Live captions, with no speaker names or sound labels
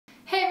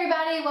Hey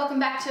everybody, welcome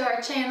back to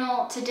our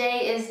channel.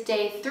 Today is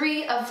day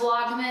 3 of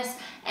Vlogmas,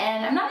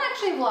 and I'm not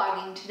actually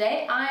vlogging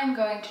today. I'm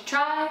going to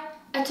try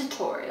a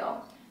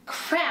tutorial.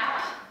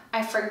 Crap,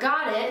 I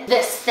forgot it.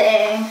 This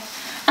thing.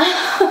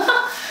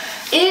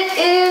 It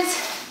is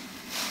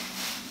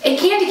a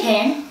candy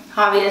cane,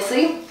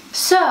 obviously.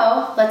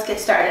 So let's get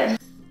started.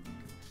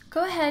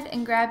 Go ahead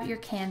and grab your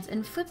cans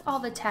and flip all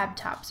the tab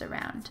tops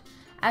around.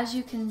 As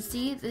you can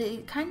see, they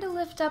kind of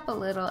lift up a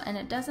little and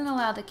it doesn't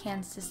allow the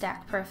cans to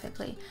stack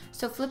perfectly.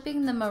 So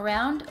flipping them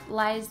around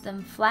lies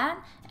them flat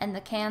and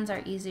the cans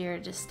are easier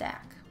to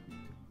stack.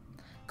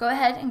 Go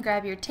ahead and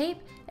grab your tape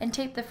and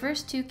tape the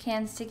first 2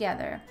 cans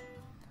together.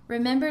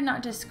 Remember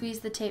not to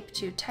squeeze the tape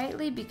too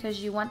tightly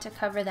because you want to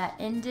cover that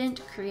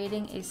indent,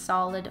 creating a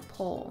solid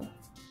pole.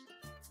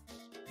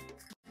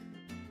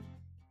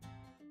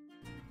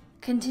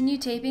 Continue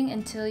taping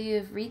until you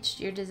have reached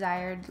your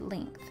desired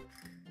length.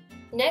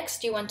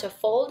 Next, you want to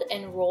fold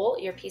and roll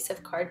your piece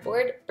of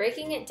cardboard,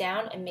 breaking it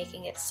down and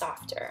making it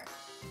softer.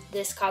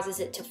 This causes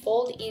it to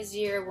fold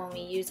easier when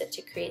we use it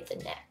to create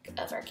the neck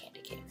of our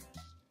candy cane.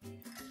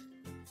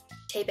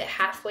 Tape it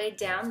halfway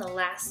down the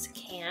last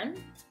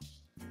can.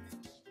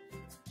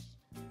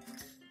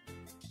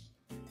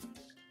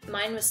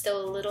 Mine was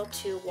still a little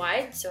too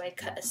wide, so I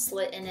cut a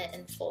slit in it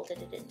and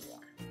folded it in more.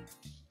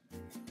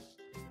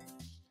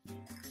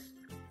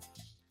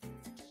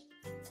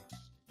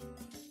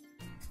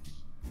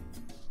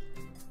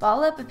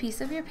 Ball up a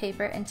piece of your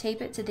paper and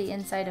tape it to the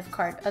inside of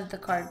the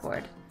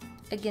cardboard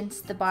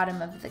against the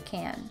bottom of the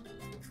can.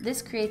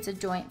 This creates a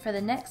joint for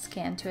the next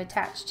can to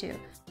attach to.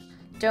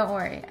 Don't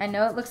worry, I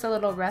know it looks a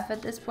little rough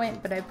at this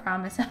point, but I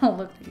promise it'll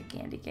look like a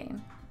candy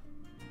cane.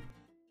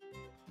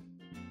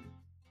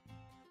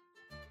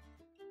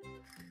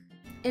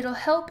 It'll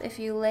help if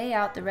you lay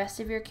out the rest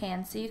of your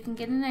cans so you can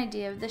get an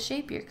idea of the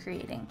shape you're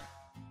creating.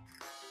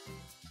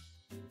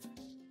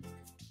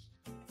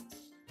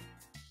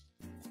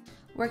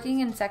 Working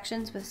in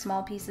sections with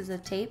small pieces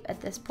of tape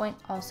at this point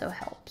also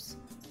helps.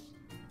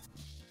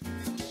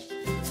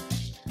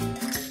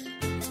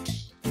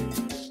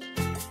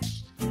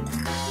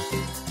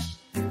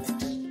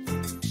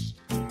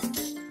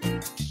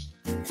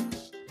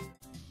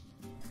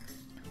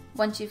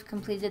 Once you've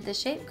completed the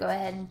shape, go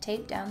ahead and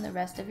tape down the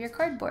rest of your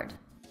cardboard.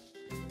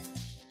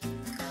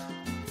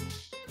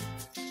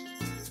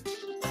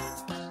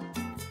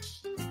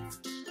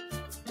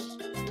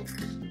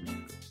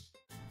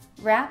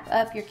 Wrap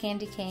up your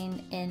candy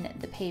cane in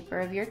the paper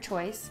of your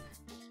choice.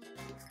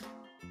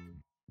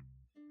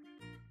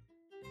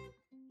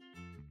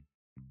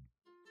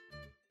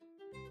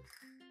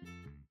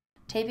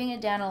 Taping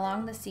it down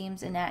along the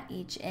seams and at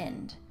each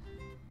end.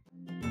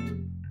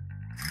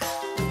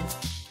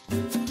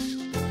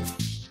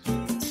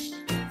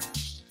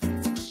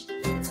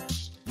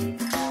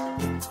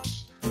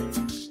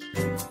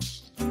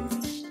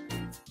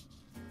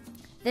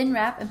 Then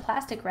wrap in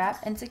plastic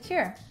wrap and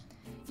secure.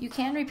 You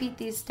can repeat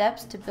these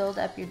steps to build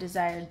up your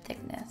desired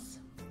thickness.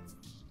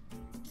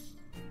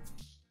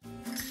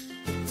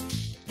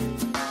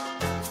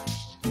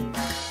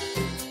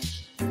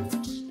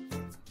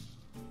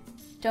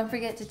 Don't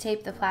forget to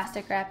tape the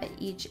plastic wrap at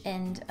each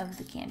end of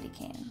the candy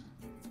cane.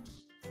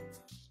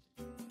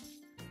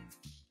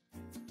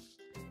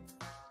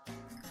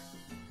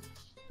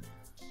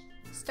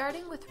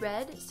 Starting with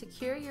red,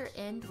 secure your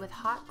end with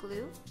hot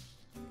glue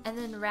and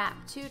then wrap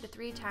 2 to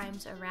 3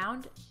 times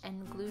around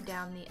and glue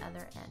down the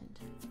other end.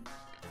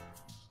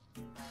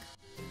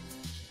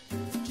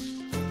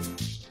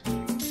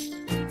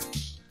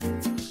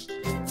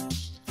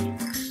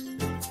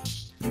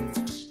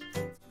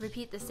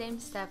 Repeat the same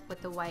step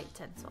with the white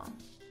tinsel.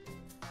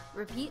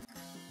 Repeat.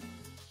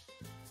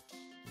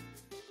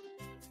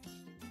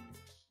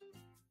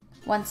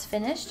 Once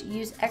finished,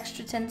 use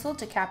extra tinsel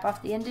to cap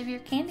off the end of your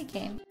candy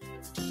cane.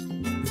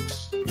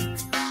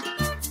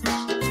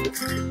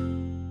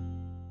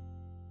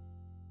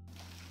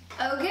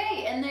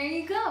 Okay, and there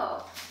you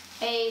go.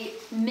 A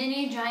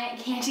mini giant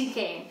candy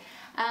cane.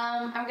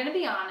 I'm gonna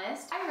be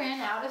honest, I ran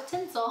out of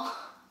tinsel.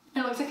 It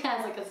looks like it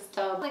has like a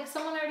stub. Like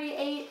someone already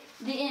ate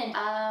the end.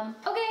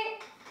 Okay,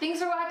 thanks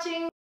for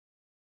watching.